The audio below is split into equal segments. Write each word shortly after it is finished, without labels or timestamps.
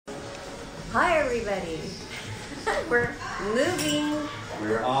Hi everybody. We're moving.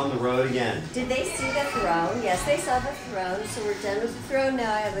 We're on the road again. Did they see the throne? Yes, they saw the throne. So we're done with the throne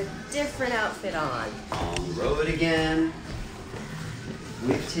now. I have a different outfit on. On the road again.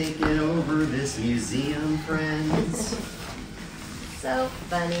 We've taken over this museum, friends. So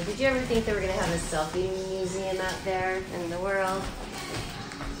funny. Did you ever think they were going to have a selfie museum out there in the world?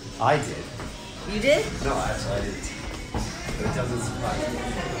 I did. You did? No, actually I didn't. But it doesn't surprise me.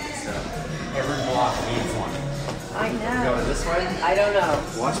 So every block needs one. I know. Going this way? I don't know.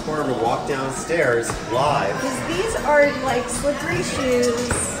 Watch Barbara walk downstairs live. Because these are like slippery shoes.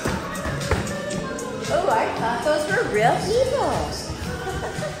 Oh, I thought those were real people.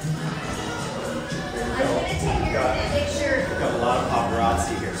 I'm going to take your picture. We've got a lot of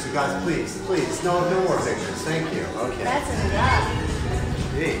paparazzi here. So guys, please, no more pictures. Thank you. Okay. That's enough.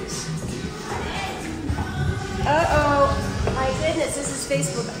 Jeez. Uh-oh. My goodness, this is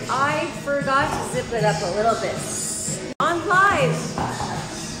Facebook. I forgot to zip it up a little bit. On live.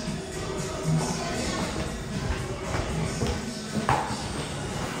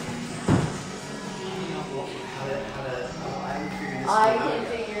 I can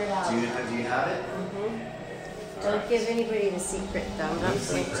figure it out. Do you have it? Mm-hmm. Don't give anybody the secret, though. No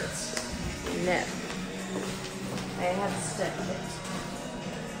secrets. No. I have stuck it.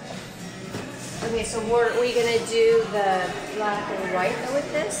 Okay, so are we going to do the black and white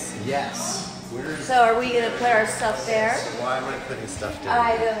with this? Yes. So are we going to put our stuff there? So why am I putting stuff down?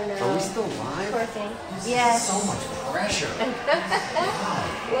 I don't know. Are we still live? Poor thing. This Yes. is so much pressure.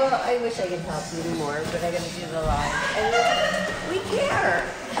 Well, I wish I could help you more, but I got to do the live. And we care.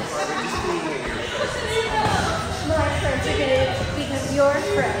 My friends are going to become your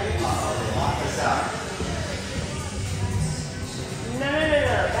friends. No.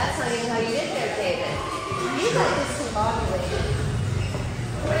 That's not even how you get there, David. You got discombobulated.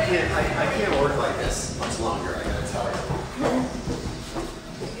 I can't work like this much longer, I gotta tell you.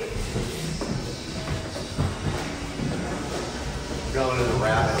 Going to the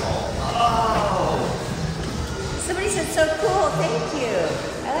rabbit hole. Oh! Somebody said so cool, thank you.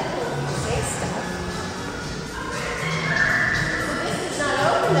 I like when you say stuff. So this is not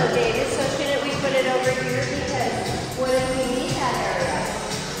open though, David, so shouldn't we put it over here because what if we need that area?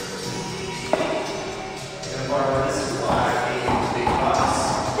 And Barbara, this is why I hate the big bus.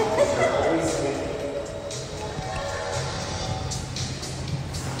 They're always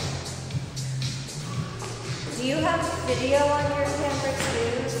Do you have video on your camera too?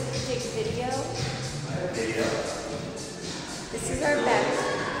 Take video? I have video. This is our back.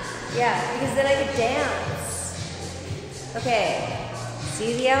 Yeah, because then I could dance. Okay.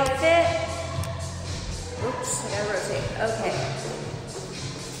 See the outfit? Oops, I gotta rotate. Okay.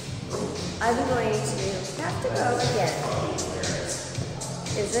 I'm going to have to go again.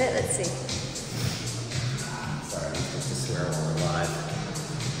 Is it? Let's see. Sorry, I'm supposed to swear while we're live.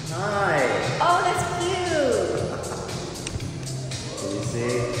 Hi! Oh, that's cute! Can you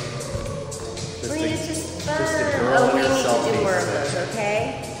see? It's just fun. Just a girl Oh, we in a need to do selfie more of those, okay?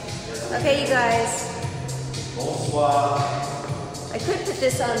 Okay, you guys. Bonsoir. I could put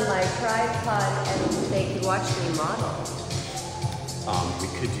this on my tripod and they could watch me model. We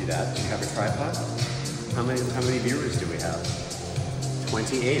could do that. Do you have a tripod? How many viewers do we have?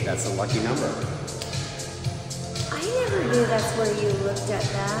 28. That's a lucky number. I never knew that's where you looked at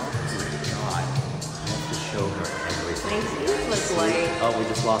that. Oh my God. I have to show her everything. My teeth look like. Oh, we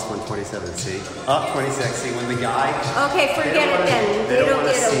just lost 127. See? Oh, 26. See, when the guy. Okay, forget it then. They don't want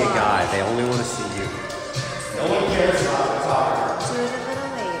to get see a along. guy. They only want to see you. No one cares about that.